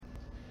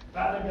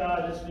Father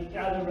God, as we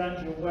gather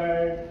around your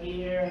word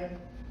here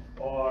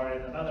or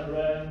in another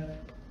room,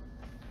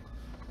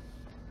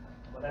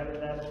 whatever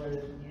level we're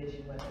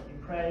engaging with it, we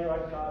pray,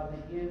 Lord God,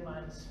 that you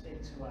might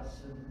speak to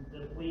us and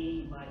that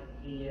we might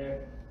hear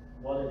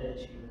what it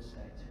is you would say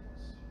to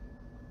us.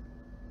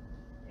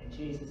 In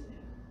Jesus' name.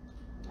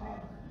 Amen.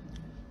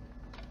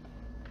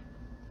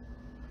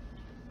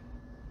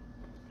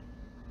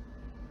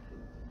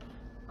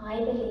 I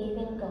believe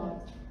in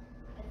God,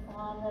 the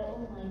Father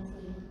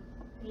Almighty,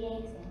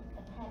 creator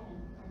of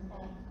heaven and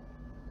earth.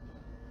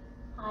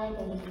 I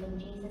believe in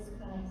Jesus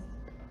Christ,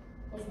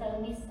 his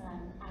only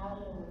Son, our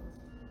Lord,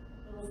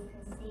 who was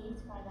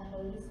conceived by the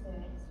Holy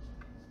Spirit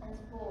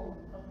and born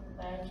of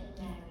the Virgin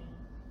Mary.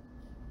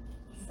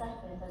 He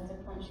suffered under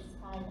Pontius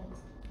Pilate,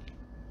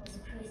 was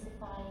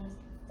crucified,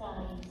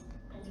 died,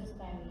 and was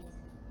buried.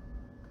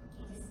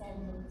 He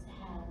descended to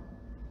hell.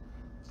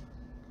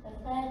 The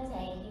third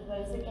day he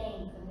rose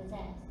again from the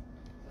dead.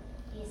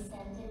 He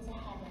ascended to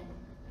heaven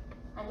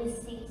and is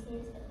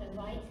seated at the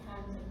right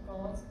hand of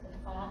God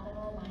the Father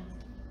Almighty.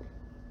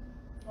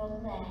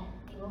 From there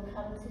he will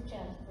come to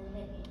judge the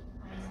living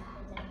and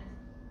the dead.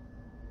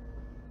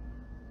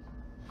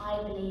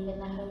 I believe in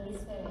the Holy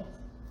Spirit,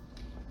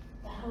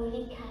 the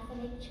Holy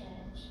Catholic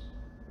Church,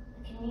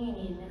 the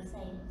communion of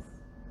saints,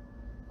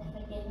 the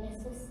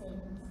forgiveness of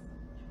sins,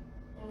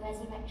 the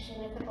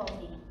resurrection of the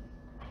body,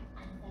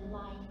 and the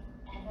life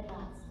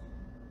everlasting.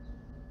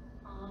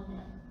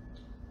 Amen.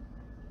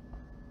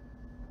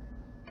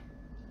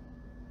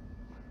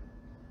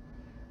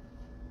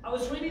 I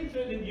was reading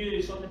through the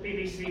news on the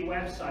BBC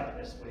website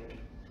this week,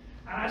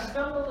 and I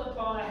stumbled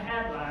upon a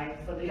headline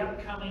for the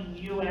upcoming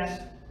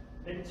US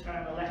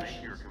midterm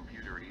elections.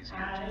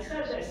 And it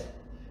said this: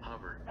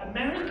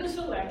 America's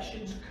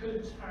elections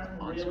could turn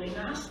really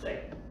nasty.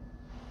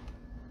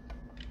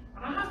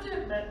 And I have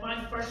to admit,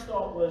 my first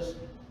thought was,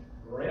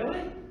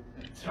 really?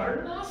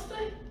 Turn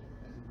nasty?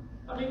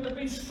 I mean, there've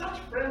been such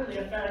friendly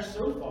affairs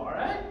so far,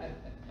 eh?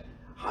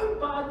 How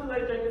bad do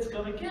they think it's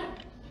going to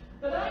get?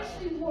 But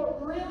actually,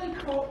 what really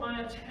caught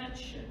my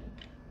attention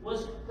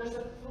was there's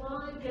a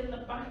flag in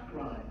the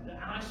background, and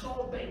I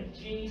saw a big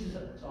Jesus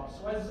at the top.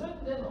 So I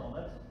zoomed in on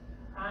it,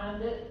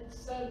 and it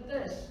said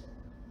this: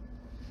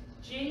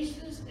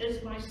 Jesus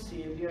is my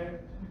savior,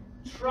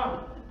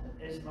 Trump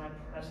is my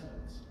president.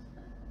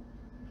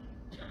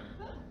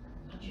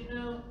 And you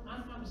know,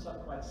 I found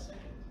myself quite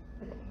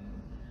sickened.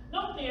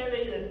 Not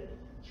merely that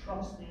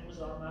Trump's name is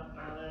on that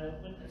banner,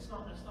 but it's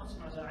not so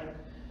much that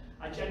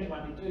I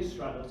genuinely do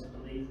struggle to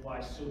believe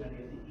why so many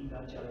of the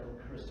evangelical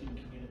Christian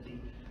community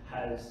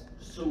has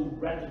so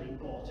readily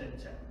bought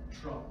into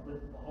Trump,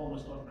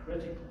 almost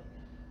uncritically.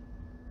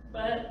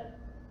 But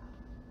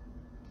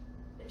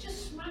it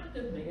just smacked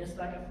of me as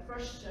like a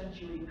first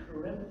century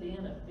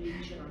Corinthian,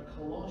 Ephesian, or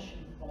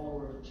Colossian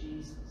follower of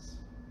Jesus,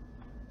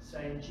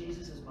 saying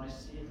Jesus is my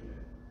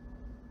savior,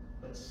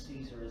 but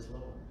Caesar is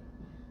Lord.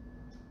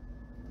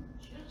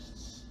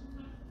 Just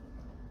smacked.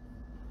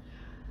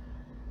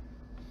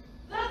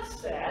 That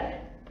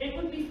said, it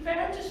would be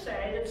fair to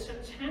say that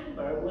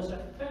September was a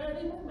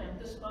fairly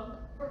momentous month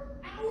for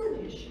our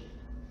nation.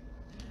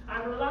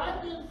 I'm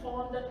reliably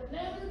informed that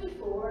never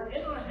before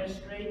in our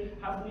history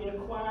have we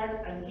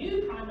acquired a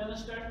new Prime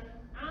Minister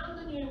and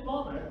a new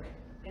monarch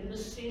in the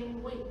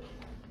same week.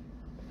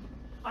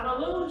 And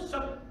although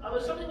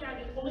something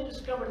I only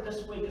discovered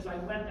this week as I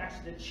went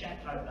actually to check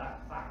out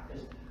that fact,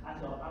 because I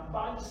thought, I'm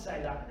bound to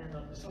say that, and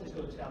then somebody's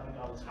going to tell me,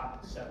 oh, it's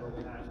happened several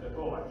times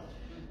before.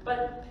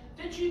 But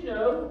did you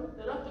know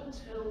that up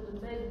until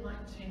the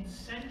mid-19th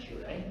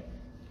century,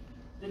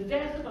 the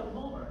death of a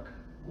monarch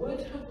would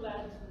have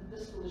led to the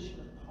dissolution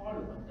of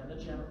Parliament and a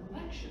general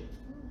election?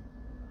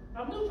 I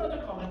have no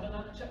further comment on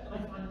that, except that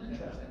I find it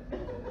interesting.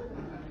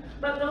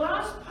 But the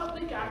last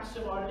public acts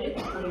of our late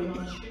Queen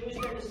on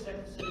Tuesday the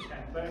 6th of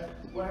September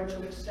were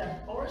to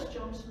accept Boris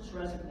Johnson's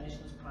resignation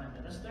as Prime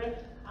Minister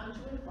and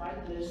to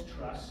invite Liz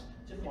Truss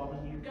to form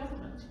a new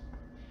government.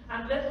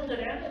 And little did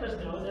any of us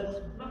know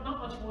that not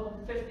much more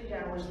than 50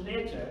 hours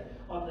later,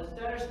 on the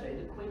Thursday,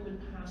 the Queen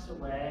would pass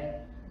away,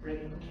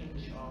 bringing King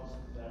Charles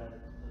III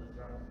to the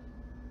throne.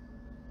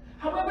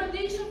 However,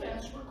 these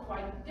events were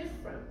quite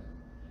different.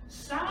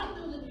 Sad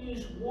though the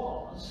news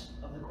was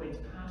of the Queen's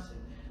passing,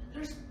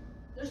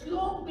 there's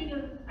long been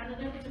an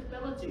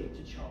inevitability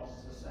to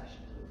Charles'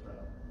 accession to the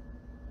throne.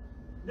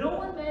 No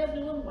one may have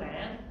known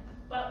when,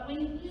 but we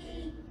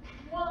knew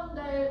one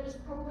day it was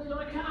probably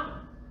going to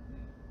come.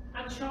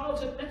 And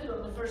Charles admitted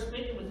on the first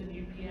meeting with the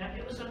new PM,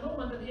 it was a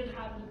moment that he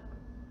had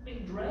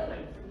been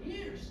dreading for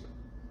years.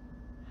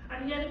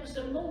 And yet it was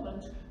a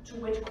moment to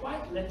which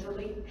quite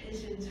literally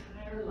his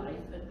entire life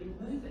had been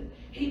moving.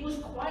 He was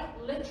quite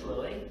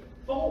literally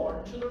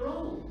born to the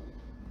role.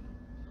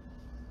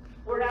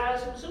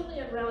 Whereas it was only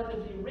in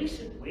relatively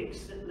recent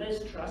weeks that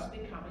Liz Truss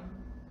becoming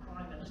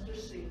Prime Minister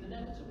seemed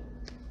inevitable.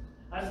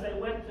 As they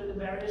went through the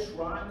various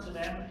rounds of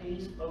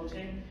MPs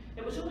voting,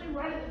 it was only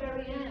right at the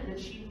very end that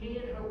she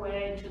made her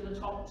way to the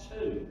top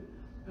two,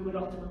 who would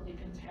ultimately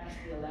contest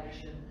the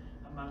election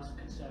amongst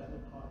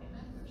Conservative Party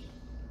members.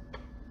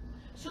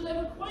 So they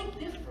were quite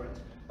different,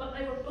 but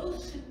they were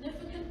both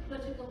significant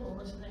political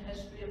moments in the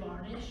history of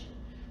our nation,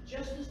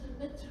 just as the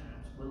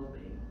midterms will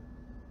be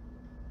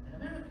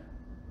in America.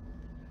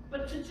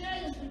 But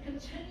today, as we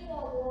continue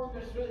our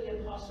wander through the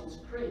Apostles'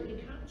 Creed, we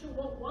come to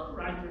what one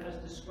writer has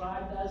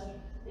described as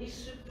a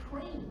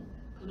supreme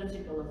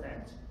political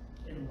event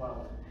in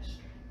world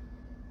history.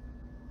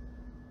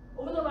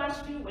 Over the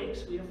last few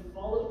weeks, we have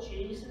followed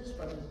Jesus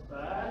from his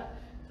birth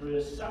through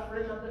his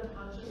suffering under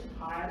Pontius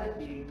Pilate,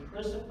 being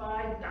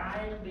crucified,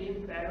 dying,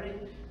 being buried,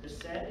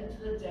 descending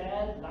to the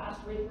dead.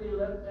 Last week we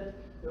looked at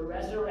the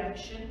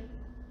resurrection.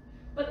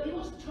 But he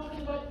wasn't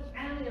talking about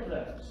any of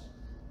those.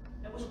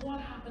 It was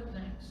what happened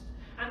next.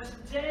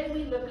 And today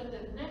we look at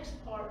the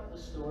next part of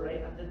the story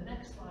and the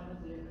next line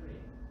of the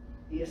agreement.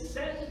 He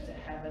ascended to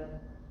heaven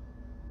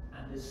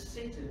and is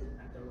seated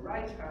at the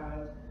right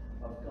hand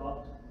of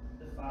God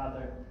the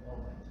Father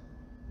Almighty.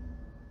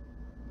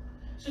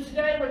 So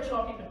today we're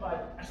talking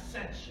about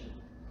ascension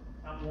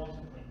and what it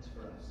means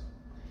for us.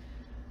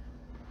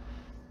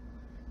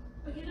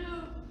 But you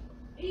know,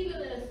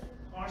 even if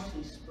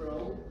R.C.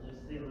 Sproul,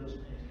 the theologian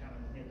who kind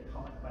of made the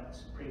comment about the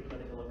supreme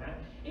political event,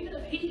 even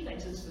if he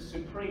thinks it's the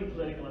supreme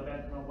political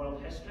event in our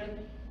world history,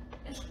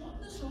 it's one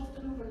that's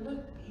often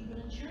overlooked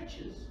even in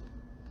churches.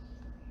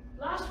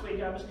 Last week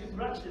I was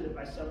congratulated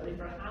by somebody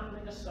for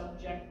handling a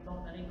subject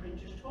not many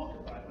preachers talk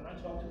about when I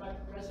talked about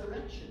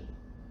resurrection.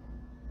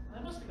 And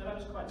I must admit I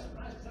was quite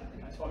surprised because I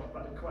think I talked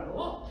about it quite a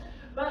lot.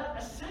 But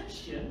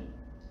ascension,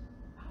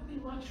 that would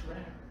be much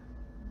rarer.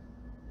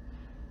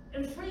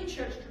 In free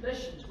church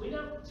traditions, we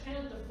don't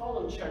tend to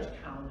follow church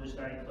calendars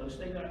very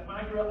closely. When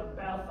I grew up in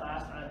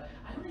Belfast, I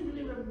only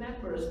really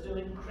remember us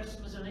doing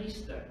Christmas and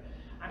Easter.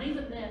 And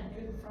even then,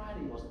 Good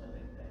Friday wasn't a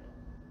big deal.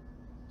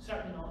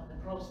 Certainly not in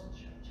the Protestant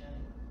church,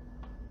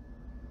 anyway.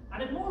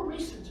 And in more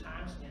recent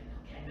times,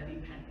 okay,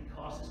 maybe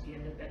Pentecost has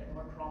gained a bit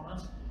more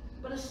prominence.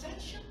 But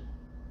Ascension?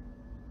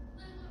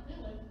 No, not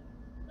really.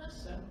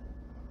 That's so.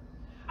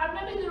 And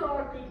maybe there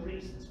are good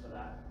reasons for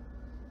that.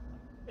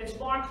 It's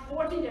marked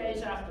 40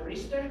 days after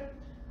Easter,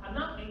 and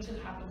that means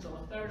it happens on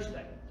a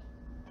Thursday.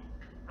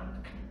 And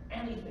can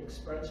anything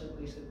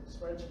spiritually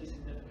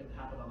significant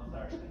happen on a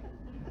Thursday?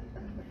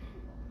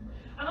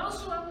 And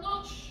also, I'm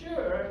not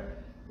sure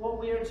what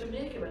we are to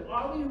make of it.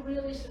 Are we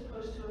really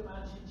supposed to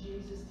imagine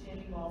Jesus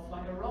taking off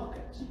like a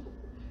rocket?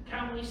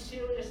 Can we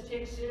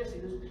take seriously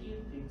those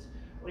paintings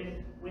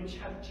which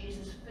have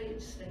Jesus'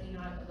 feet sticking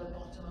out at the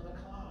bottom of a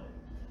cloud?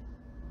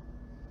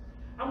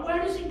 And where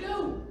does he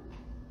go?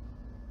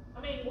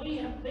 I mean, we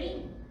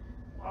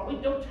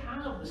don't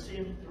have the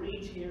same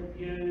three-tier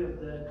view of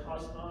the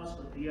cosmos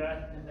with the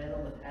earth in the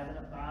middle, with heaven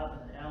above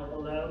and hell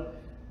below.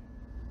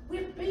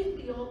 We've been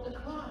beyond the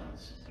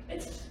clouds.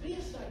 It's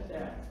space out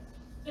there.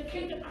 The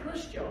king of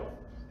Khrushchev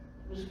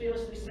was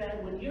famously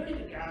said when Yuri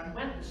Gagarin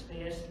went to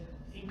space,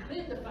 he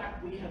claimed the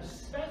fact we have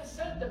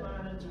sent the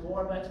man into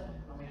orbit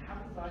and we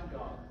haven't found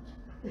God.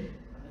 And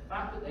the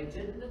fact that they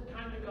didn't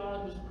encounter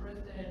God was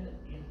proof to him that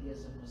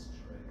atheism was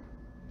true.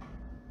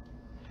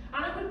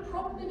 And it would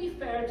probably be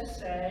fair to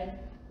say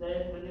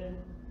that within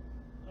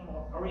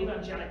our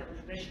evangelical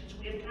traditions,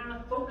 we have kind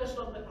of focused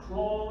on the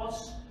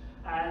cross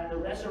and the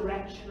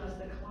resurrection as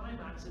the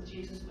climax of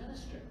Jesus'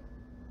 ministry.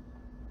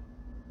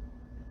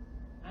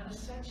 And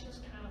ascension has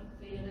kind of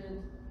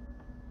faded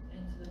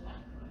into the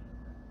background.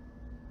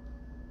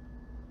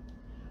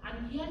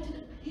 And yet it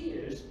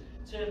appears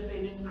to have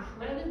been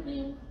incredibly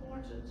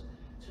important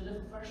to the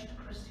first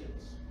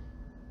Christians.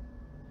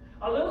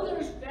 Although there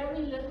is very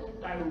little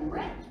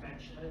direct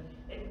mention of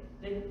it,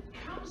 it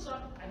comes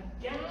up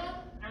again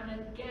and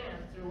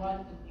again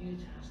throughout the New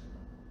Testament.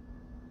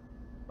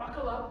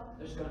 Buckle up,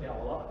 there's going to be a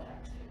lot of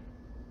text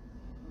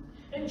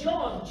here. In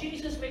John,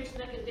 Jesus meets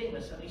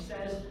Nicodemus and he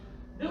says,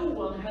 "No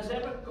one has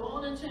ever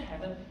gone into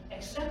heaven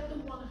except the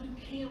one who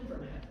came from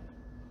heaven,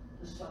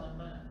 the Son of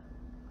Man."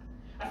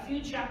 A few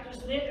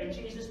chapters later,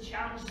 Jesus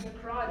challenges the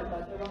crowd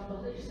about their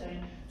unbelief,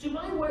 saying, "Do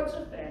my words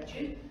offend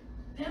you?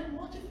 Then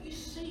what if you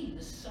see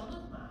the Son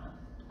of Man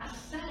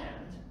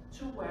ascend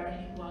to where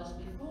he was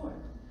before?"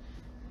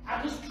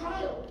 At his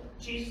trial,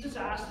 Jesus is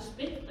asked to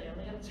speak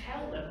plainly and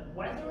tell them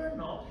whether or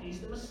not he's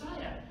the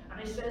Messiah. And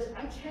he says, if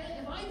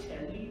I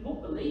tell you, you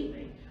won't believe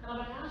me.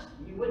 And if I asked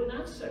you, you wouldn't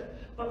answer.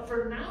 But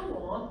from now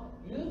on,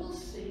 you will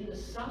see the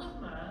Son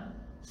of Man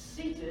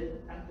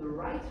seated at the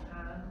right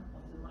hand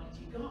of the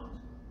mighty God.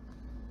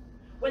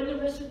 When the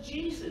risen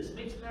Jesus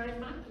meets Mary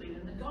Magdalene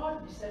in the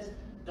garden, he says,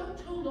 "Don't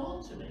hold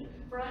on to me,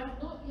 for I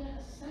have not yet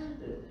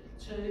ascended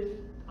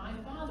to my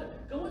Father.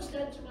 Go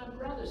instead to my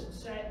brothers and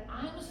say,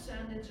 I am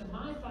ascending to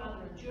my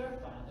Father and your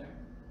Father,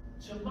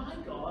 to my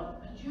God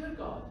and your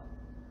God."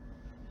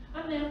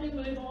 And then we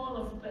move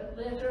on a bit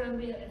later,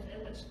 and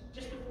it's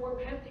just before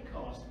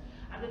Pentecost,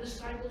 and the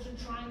disciples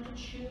are trying to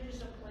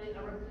choose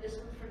a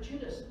replacement for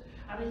Judas.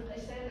 And they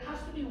say it has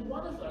to be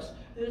one of us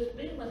who has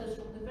been with us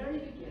from the very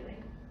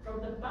beginning,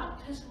 from the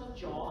baptism of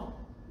John,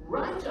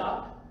 right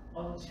up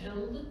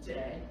until the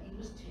day he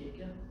was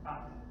taken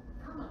up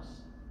from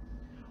us.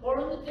 Or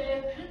on the day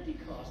of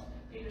Pentecost,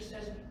 Peter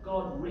says,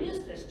 God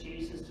raised this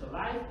Jesus to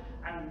life,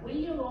 and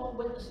we are all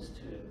witnesses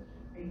to him.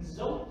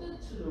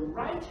 Exalted to the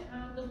right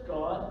hand of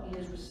God, he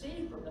has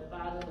received from the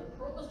Father the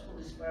promised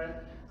Holy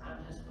Spirit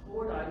and has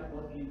poured out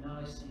what you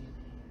now see and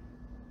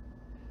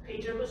hear.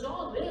 Peter was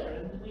on there,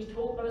 and he's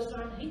told by the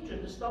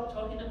Sanhedrin to stop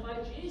talking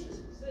about Jesus.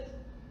 He says,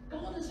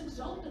 God has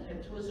exalted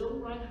him to his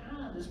own right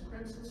hand as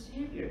Prince and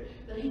Saviour,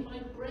 that he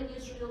might bring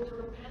Israel to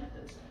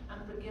repentance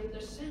and forgive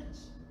their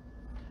sins.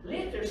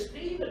 Later,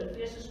 Stephen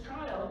faces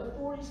trial, and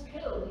before he's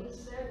killed, he is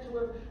said to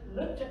have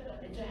looked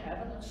into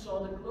heaven and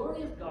saw the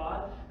glory of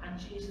God and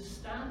Jesus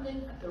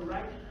standing at the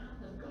right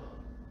hand of God.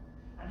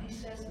 And he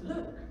says,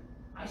 look,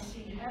 I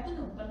see heaven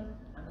open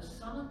and the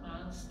Son of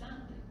Man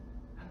standing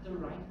at the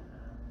right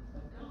hand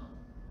of God.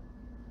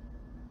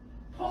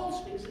 Paul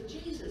speaks of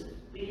Jesus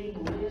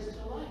being raised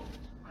to life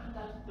and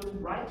at the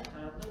right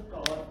hand of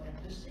God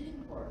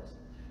interceding for us.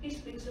 He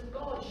speaks of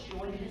God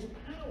showing his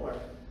power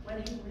when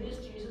he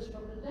raised Jesus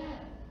from the dead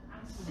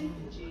and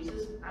seated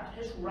Jesus at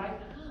his right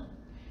hand.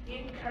 He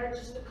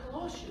encourages the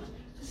Colossians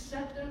to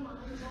set their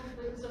minds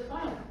on things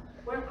above,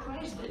 where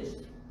Christ is,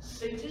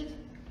 seated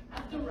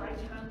at the right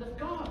hand of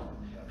God.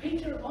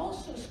 Peter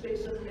also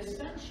speaks of the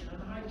ascension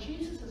and how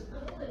Jesus has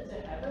gone into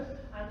heaven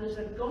and is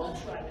at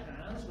God's right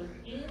hands with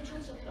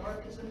angels,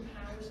 authorities, and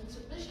powers in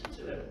submission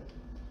to him.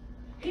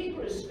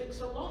 Hebrews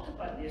speaks a lot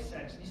about the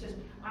ascension. He says,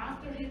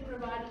 after he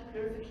provided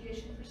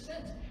purification for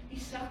sins, he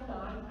sat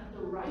down at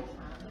the right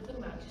hand of the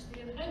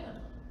Majesty in heaven.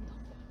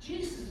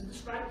 Jesus is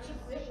described as a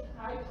great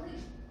high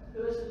priest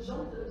who is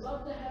exalted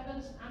above the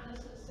heavens and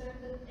has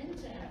ascended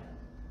into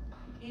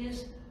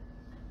heaven.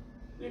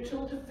 We're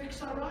told to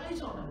fix our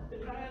eyes on him, the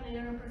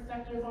pioneer and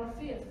perfecter of our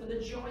faith. For the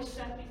joy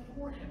set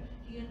before him,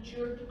 he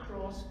endured the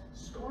cross,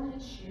 scorning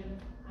its shame,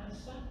 and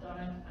sat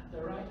down at the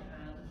right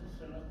hand of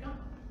the throne of God.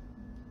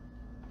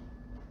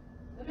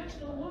 The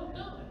next one won't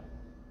know it.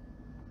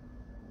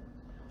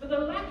 For the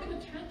lack of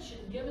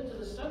attention given to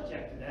the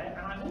subject today,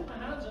 and I hold my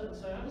hands up and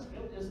say I'm as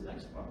guilty as the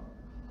next one,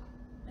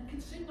 it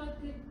can seem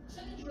like the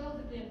sin is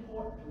relatively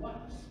important to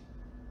us,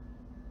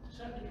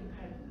 certainly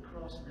compared to the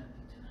cross and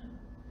empty tomb.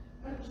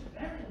 But it was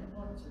very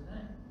important to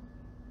them.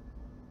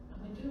 And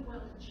we do well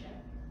to check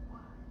why.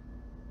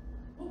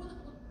 What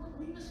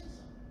were we missing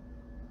something?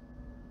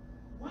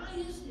 Why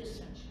is the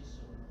ascension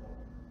so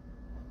important?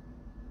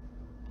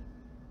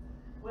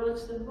 Well,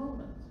 it's the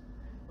moment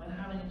when,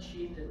 having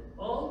achieved it,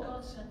 all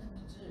God sent him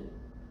to do,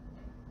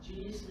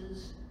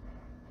 Jesus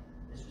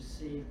is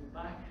received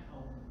back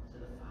home to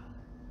the Father.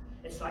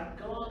 It's like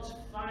God's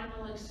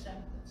final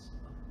acceptance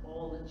of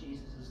all that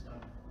Jesus has done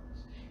for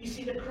us. You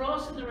see, the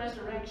cross and the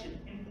resurrection,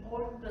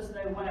 important as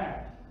they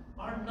were,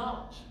 are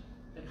not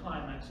the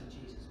climax of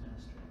Jesus'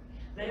 ministry.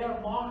 They are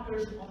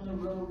markers on the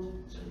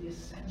road to the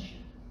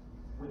ascension,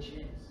 which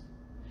is.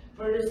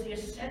 For it is the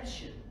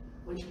ascension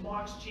which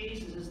marks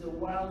Jesus as the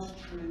world's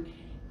true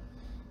King.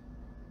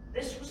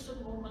 This was the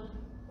moment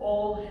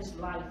all his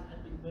life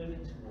had been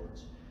moving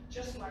towards,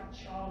 just like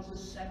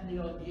Charles's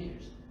 70-odd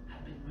years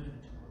had been moving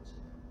towards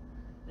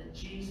it. That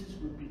Jesus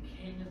would be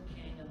King of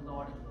Kings and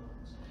Lord of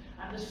Lords.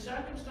 And the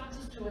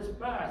circumstances to his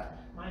birth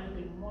might have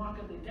been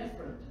markedly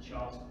different to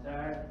Charles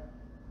III,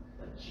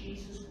 but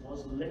Jesus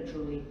was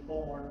literally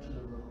born to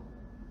the role.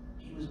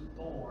 He was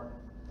born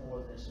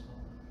for this moment.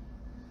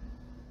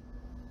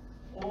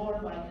 Or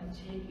if I can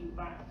take you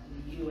back to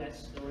the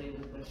US story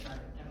with which I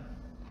began.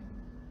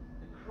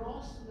 The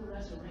cross and the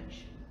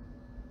resurrection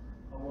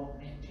are what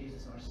made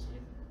Jesus our Savior.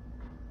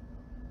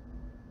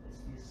 It's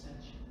the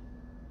ascension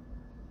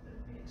that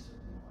makes him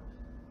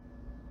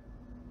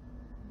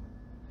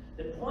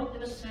Lord. The point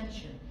of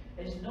ascension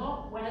is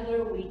not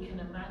whether we can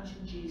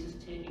imagine Jesus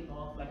taking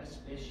off like a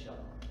space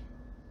shuttle,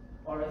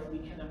 or if we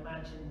can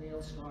imagine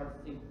nail-scarred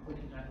feet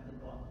poking out at the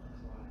bottom of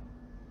the cloud.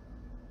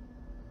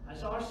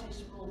 As R.C.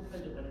 Sproul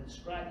put it when he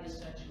described the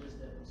ascension as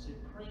the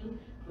supreme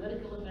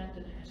political event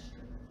in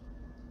history,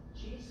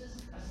 Jesus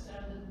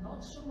ascended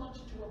not so much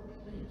to a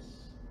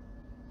place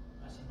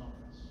as an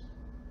office.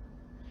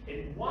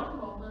 In one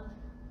moment,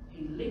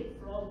 he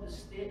leapfrogged the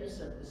status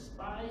of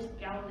despised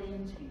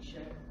Galilean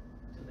teacher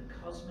to the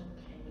cosmic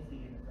king of the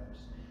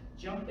universe,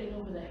 jumping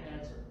over the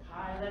heads of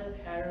Pilate,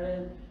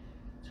 Herod,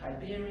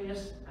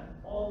 Tiberius, and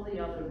all the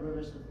other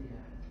rulers of the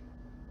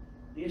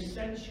earth. The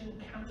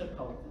ascension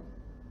catapulted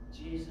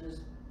Jesus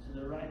to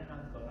the right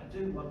hand of God. I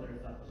do wonder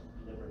if that was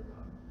a deliberate pun.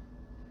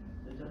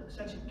 The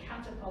ascension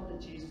catapulted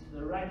Jesus to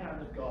the right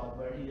hand of God,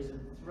 where he is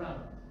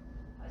enthroned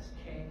as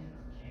King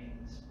of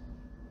Kings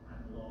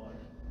and Lord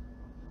of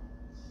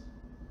Lords.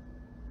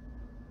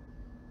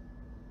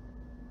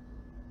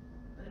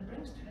 But it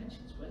brings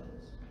tensions with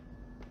us.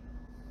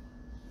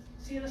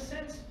 See, in a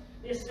sense,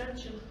 the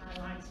ascension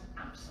highlights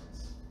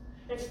absence.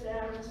 It's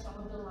there in some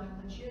of the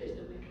language used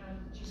that we count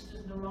that Jesus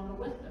is no longer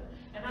with them.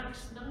 In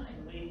Acts 9,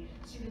 we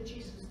see that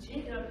Jesus was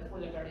taken out before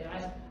their very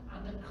eyes,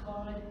 and the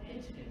cloud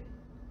hid him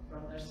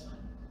from their sight.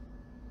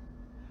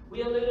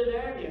 We alluded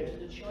earlier to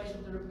the choice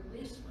of the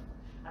replacement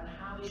and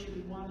how he should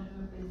be one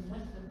who had been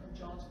with them from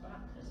John's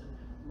baptism,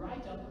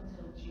 right up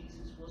until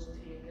Jesus was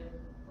taken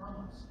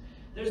from us.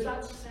 There's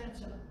that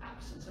sense of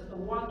absence, that the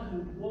one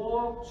who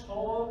walked,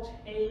 talked,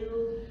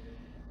 healed,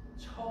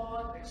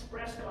 taught,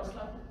 expressed God's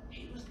love,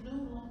 he was no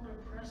longer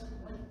present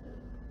with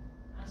them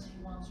as he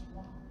once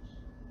was.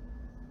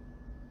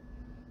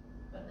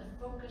 But the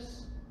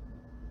focus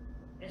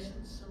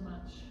isn't so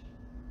much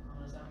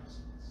on his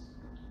absence,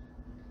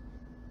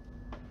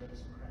 but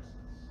his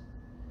presence.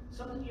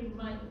 Something you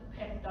might have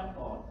picked up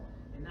on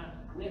in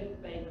that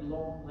great big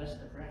long list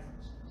of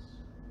references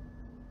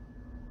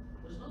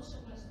was not so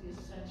much the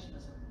ascension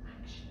as an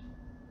action,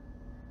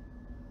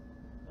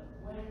 but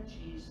where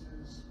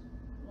Jesus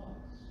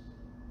was,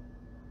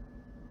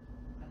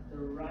 at the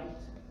right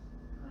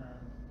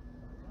hand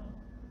of God.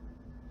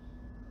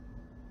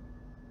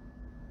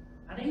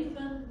 And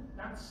even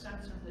that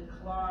sense of the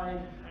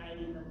cloud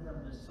hiding them from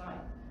the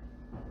sight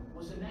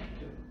was an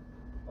echo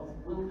of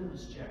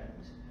wilderness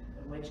journeys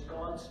in which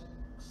God's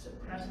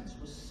presence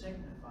was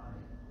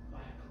signified by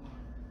a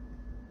cloud.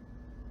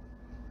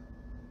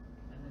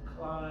 And the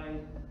cloud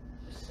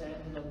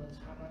descended on the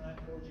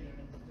tabernacle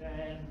during the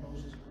day, and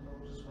Moses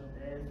went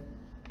in,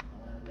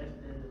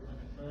 lifted it when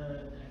the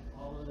bird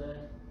followed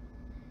it.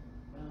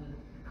 Well,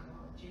 the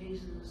cloud,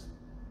 Jesus,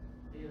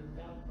 being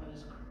enveloped by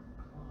this cloud,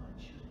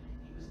 he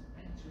was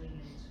entering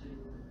into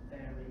the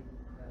very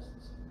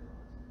presence of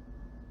God.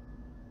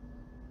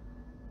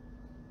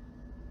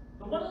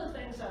 But one of the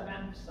things I've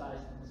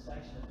emphasized in this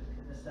section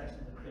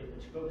of the creed,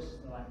 which focuses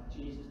on the life of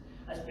Jesus,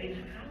 has been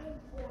how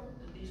important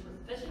that these were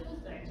physical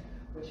things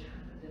which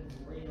happened in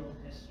real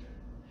history.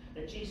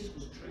 That Jesus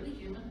was truly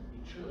human,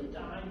 he truly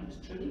died, he was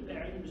truly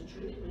buried, he was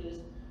truly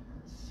raised, and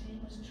the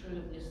same is true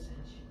of the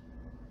ascension.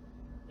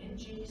 In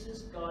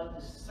Jesus, God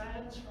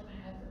descends from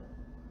heaven,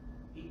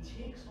 he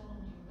takes on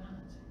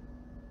humanity,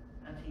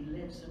 and he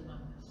lives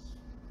among us.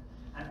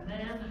 And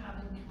then,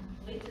 having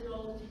completed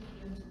all that he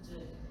came to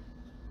do,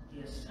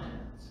 he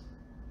ascends.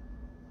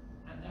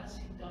 And as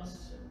he does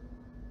so,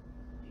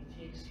 he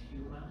takes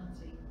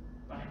humanity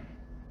back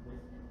with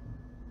him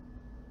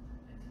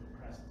into the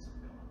presence of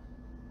God.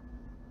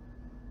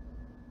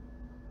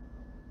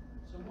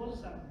 So what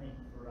does that mean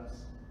for us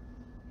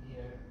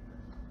here?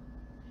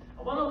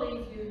 I want to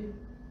leave you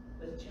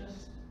with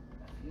just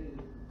a few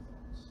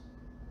thoughts.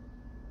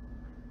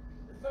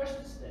 The first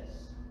is this,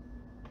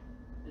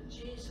 that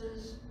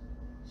Jesus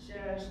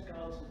shares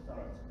God's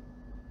authority.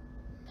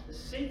 The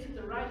seat at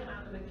the right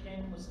hand of the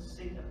king was a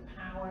seat of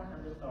power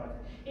and authority.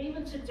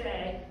 Even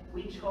today,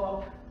 we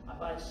talk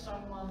about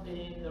someone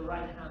being the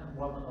right-hand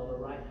woman or the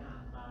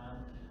right-hand man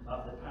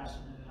of the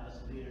person who has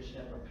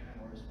leadership or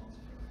power responsibility.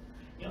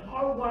 You know,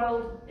 our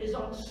world is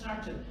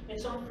uncertain,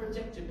 it's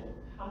unpredictable,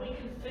 and we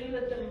can feel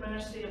at the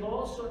mercy of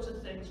all sorts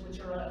of things which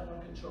are out of our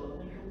control.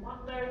 And we can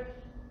wonder,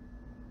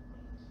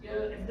 you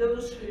know, if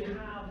those who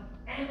have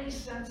any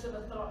sense of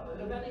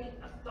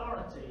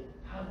authority,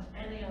 have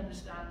any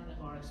understanding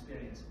of our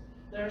experience.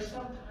 There are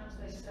sometimes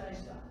they say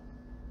stuff,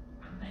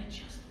 and they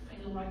just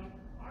feel like,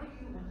 are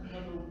you in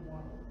another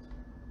world?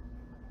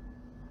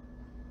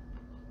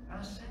 And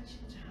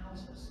Ascension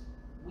tells us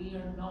we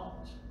are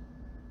not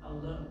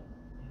alone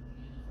in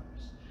the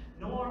universe,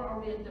 nor are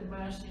we at the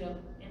mercy of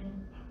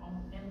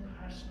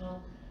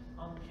impersonal,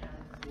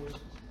 uncaring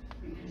forces,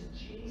 because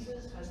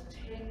Jesus has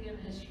taken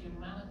his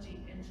humanity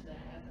into the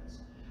heavens,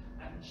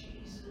 and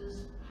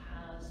Jesus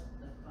has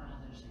the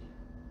Father's ear.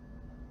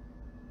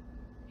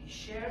 He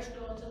shares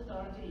God's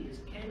authority. He is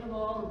king of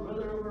all,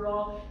 ruler over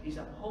all. He's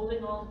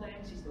upholding all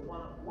things. He's the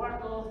one at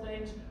work all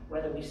things,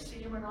 whether we see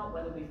him or not,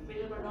 whether we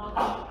feel him or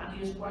not, and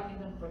he is working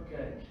them for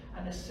good.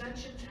 And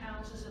Ascension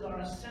tells us that our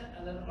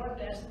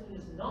destiny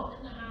is not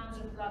in the hands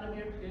of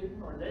Vladimir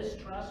Putin or Liz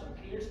Truss or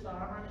Keir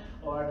Starmer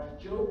or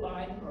Joe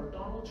Biden or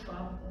Donald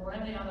Trump or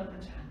any other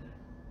pretender.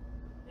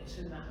 It's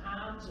in the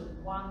hands of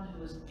one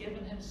who has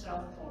given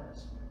himself for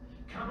us,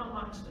 come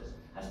amongst us,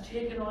 has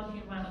taken on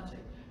humanity,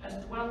 has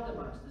dwelt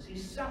amongst us.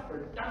 He's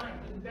suffered, died,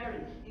 been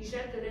buried. He's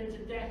entered into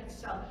death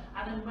itself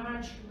and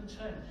emerged from the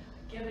tomb,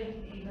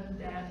 giving even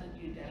death a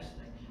new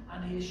destiny.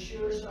 And he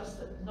assures us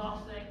that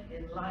nothing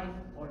in life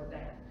or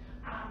death,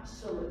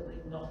 absolutely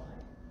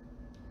nothing,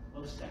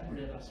 will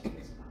separate us from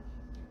his love.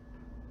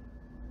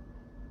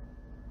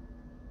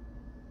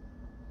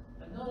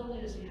 But not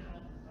only does he have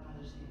the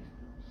Father's ear,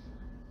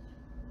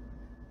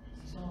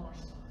 he's on our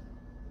side.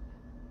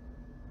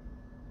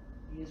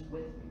 He is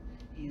with you.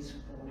 He is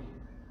for you.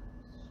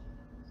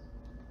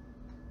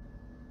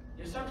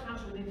 You know, sometimes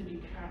we need to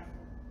be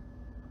careful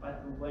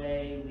about the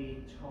way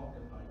we talk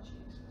about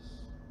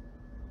Jesus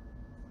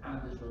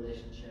and his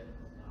relationship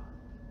with God.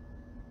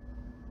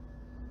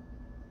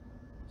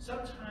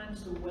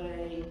 Sometimes the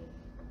way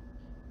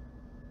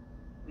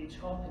we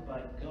talk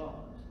about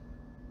God,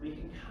 we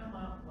can come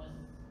up with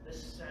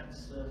this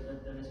sense of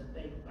that there is a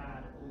big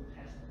bad Old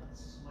Testament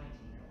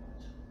smitey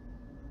God,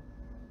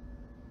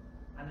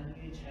 and a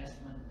New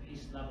Testament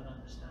peace, love, and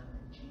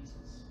understanding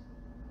Jesus.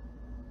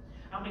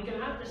 And we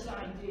can have this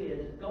idea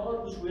that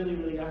God was really,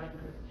 really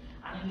angry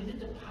and he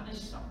needed to punish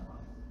someone.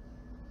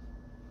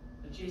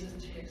 But Jesus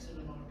takes it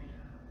on our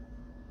behalf.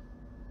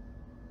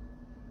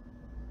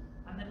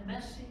 And the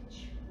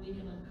message we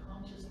can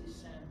unconsciously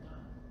send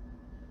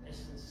out is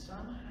that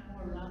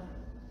somehow or other,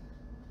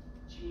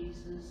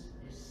 Jesus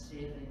is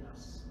saving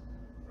us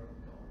from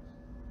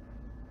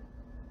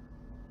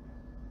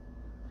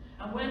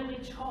God. And when we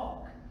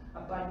talk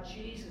about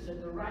Jesus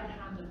at the right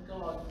hand of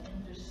God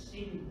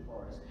interceding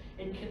for us,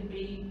 it can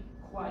be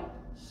quite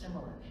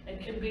similar. It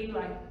can be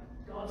like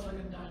God's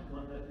looking down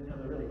going,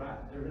 they're really bad.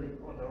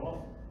 They're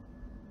awful.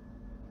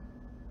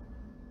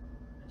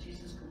 And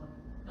Jesus going,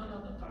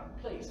 no,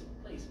 please,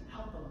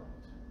 help them out.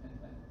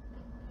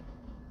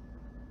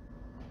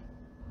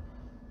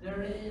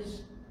 There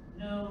is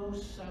no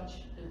such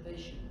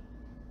division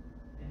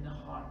in the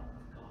heart of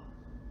God.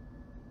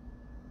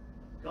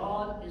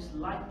 God is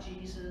like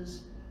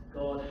Jesus.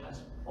 God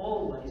has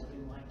always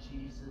been like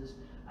Jesus.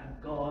 And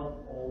God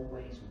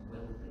always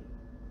will be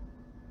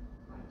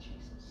like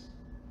Jesus.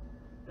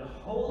 The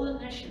whole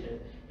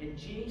initiative in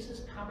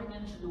Jesus coming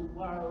into the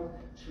world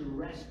to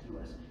rescue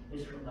us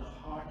is from the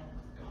heart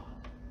of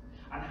God.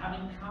 And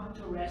having come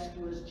to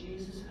rescue us,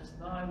 Jesus has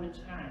now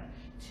returned,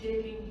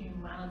 taking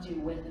humanity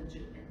with him to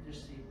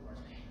intercede for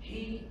us.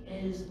 He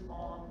is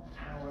on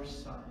our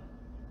side.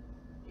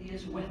 He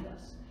is with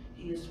us.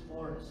 He is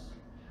for us.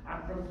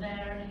 And from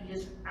there, he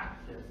is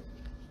active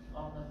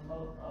on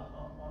our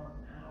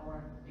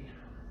behalf.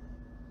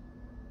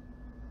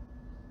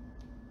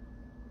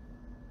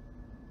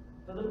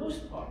 For the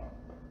most part,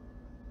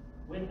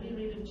 when we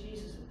read of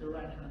Jesus at the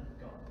right hand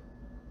of God,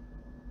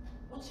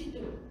 what's he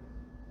doing?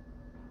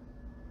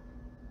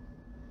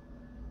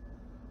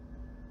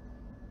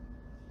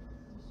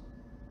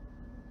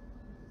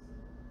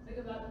 Think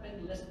of that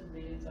big list of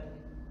readings I gave.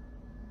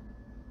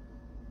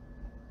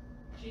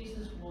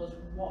 Jesus was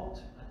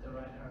what at the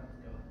right hand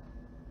of God?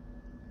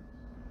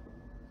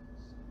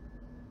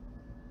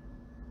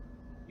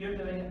 You're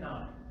doing it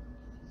now.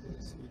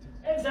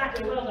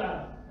 Exactly, well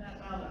done.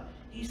 Well done.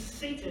 He's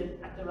seated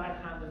at the right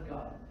hand of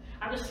God.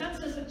 And the sense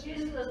is that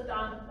Jesus has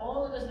done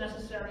all that is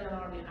necessary on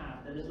our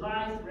behalf. That his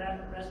life, death,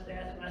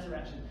 and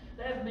resurrection,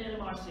 they have made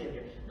him our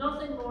Saviour.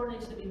 Nothing more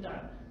needs to be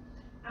done.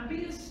 And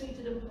being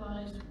seated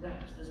implies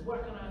rest. There's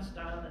work on our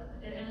stand,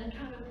 and it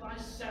kind of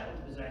implies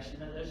settled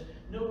possession. And there's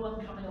no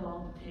one coming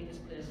along to take his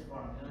place for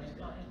him. He's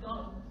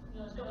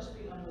got his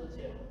feet under the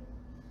table.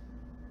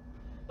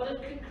 But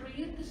it can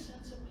create the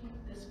sense of being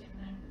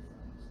disconnected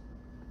from us.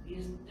 He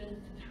is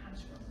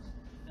detached from us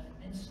and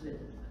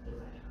insulated at the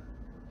right hand.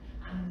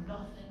 And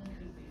nothing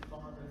could be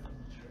farther from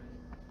the truth.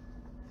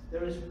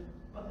 There is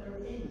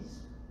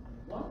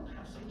one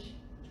passage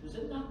which was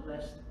in that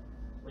list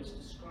which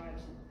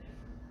describes it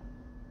differently.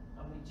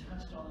 And we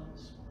touched on it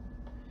this morning.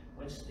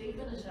 When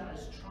Stephen is at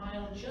his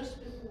trial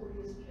just before he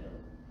is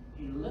killed,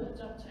 he looked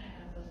up to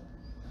heaven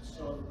and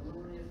saw the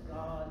glory of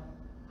God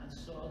and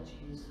saw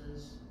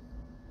Jesus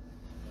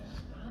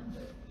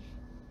standing.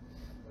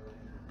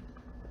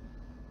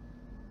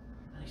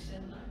 And he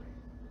said, look,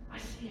 I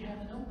see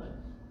heaven open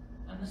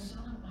and the Son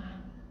of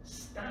Man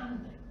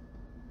standing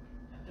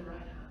at the right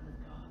hand of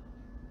God.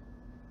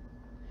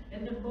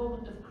 In the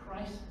moment of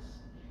crisis,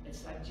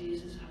 it's like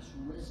Jesus has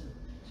risen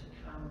to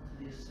come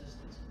to the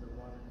assistance of the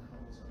one who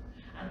calls him.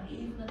 And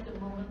even at the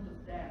moment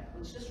of death,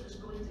 which this was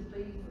going to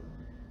be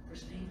for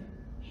Stephen,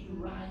 he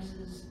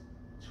rises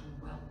to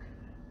welcome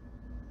him.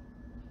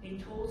 He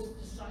told his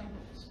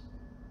disciples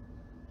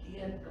he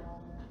had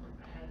gone to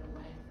prepare the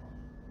way for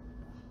him.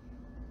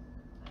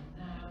 And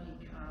now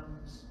he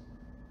comes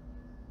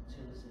to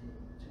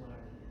our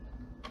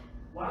aid.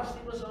 Whilst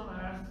he was on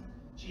earth,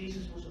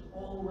 Jesus was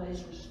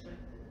always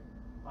restricted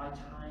by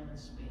time and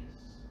space.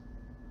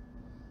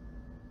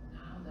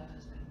 Now that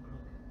has been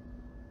broken.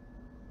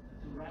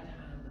 At the right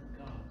hand of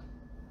God,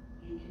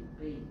 he can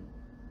be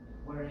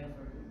wherever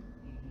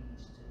he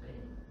needs to be.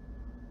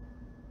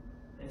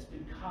 It's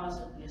because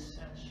of the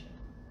ascension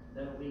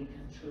that we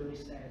can truly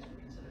say, as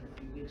we considered a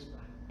few weeks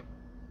back,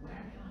 where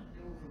can I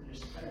go from your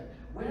spirit?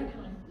 Where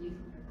can I flee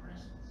from your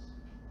presence?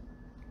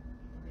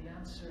 And the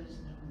answer is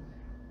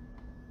nowhere.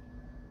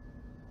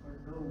 For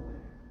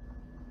nowhere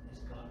is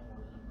God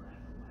more than a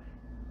breath away.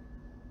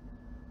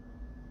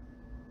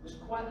 There's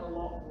quite a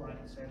lot more I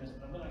can say on this,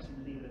 but I'm going to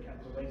actually leave it a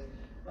couple of weeks.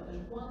 But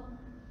there's one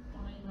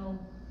final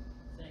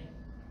thing.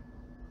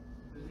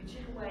 If we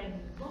take away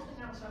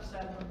nothing else I've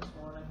said from this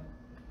morning,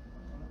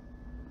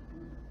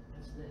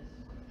 it's this.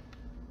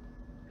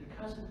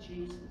 Because of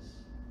Jesus,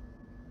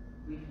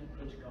 we can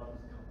approach God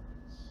with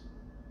confidence.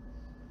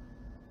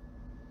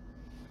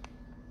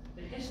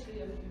 The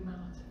history of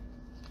humanity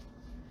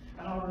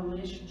and our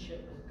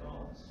relationship with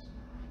God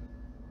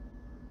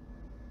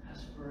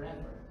has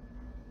forever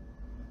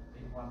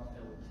been one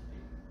filled with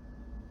fear.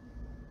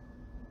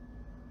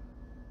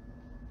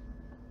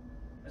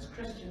 As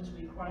Christians,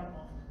 we quite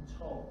often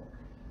talk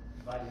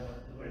about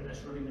we're in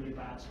this really, really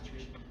bad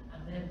situation,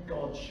 and then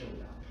God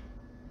showed up.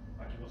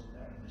 Like he wasn't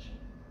there initially.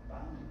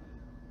 Bam.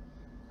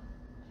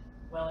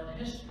 Well, in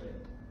history,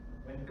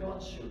 when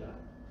God showed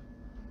up,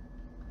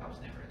 that was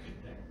never a good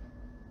thing.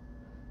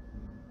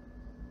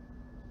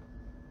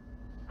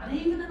 And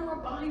even in our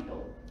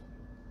Bible,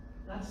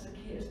 that's the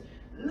case.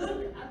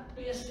 Look at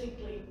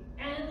basically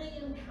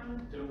any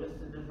encounter with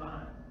the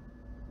divine.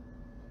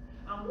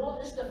 And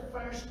what is the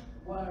first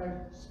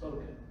word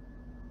spoken?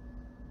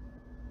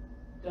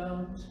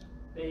 Don't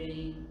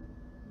be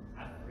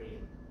afraid.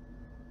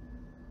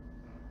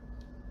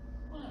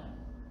 Why?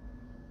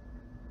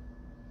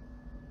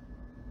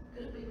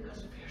 Could it be because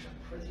fear's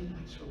a pretty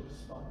natural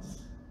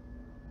response?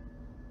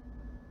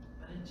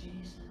 But in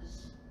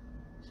Jesus,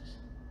 he says,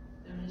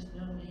 there is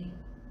no need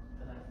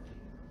for that fear.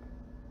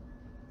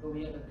 For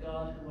we have a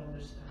God who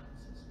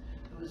understands us,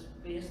 who has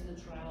faced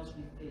the trials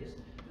we face,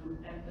 who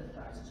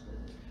empathizes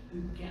with us,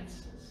 who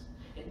gets us.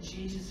 In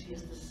Jesus, he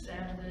has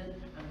descended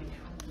and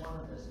become one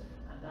of us.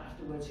 And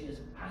afterwards, he has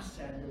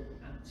ascended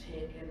and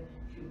taken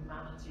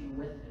humanity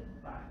with him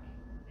back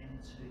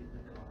into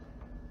the garden.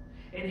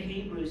 In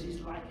Hebrews,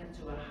 he's likened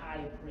to a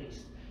high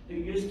priest who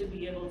used to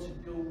be able to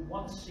go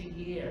once a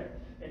year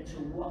into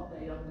what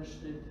they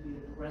understood to be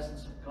the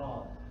presence of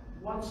God.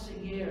 Once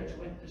a year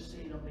to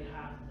intercede on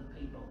behalf of the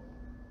people.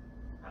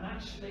 And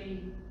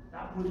actually,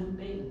 that wouldn't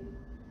be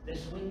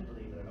this week,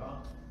 believe it or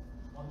not,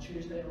 on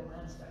Tuesday or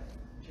Wednesday.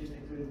 Tuesday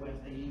through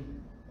Wednesday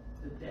evening,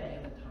 the Day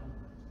of Atonement.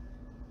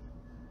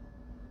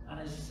 And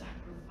his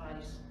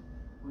sacrifice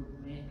would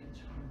make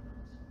atonement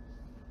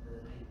for the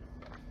people.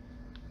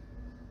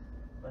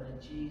 But in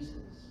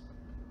Jesus,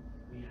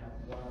 we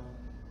have one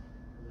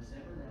who is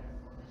ever there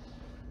for us,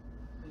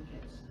 who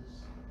gets us,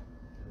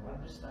 who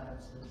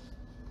understands us,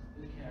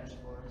 who cares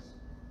for us,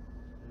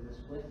 who is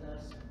with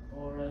us and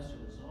for us,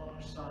 who is on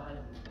our side,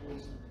 who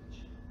holds the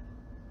future.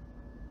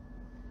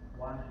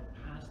 One who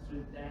passed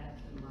through death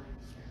to life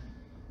again,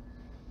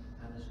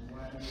 and is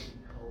worthy to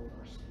be called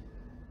our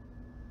Savior.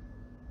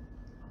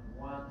 And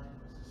one who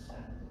has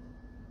ascended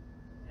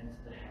into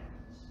the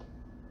heavens,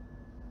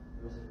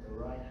 who is at the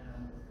right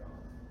hand of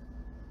God,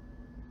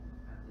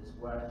 and is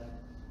worthy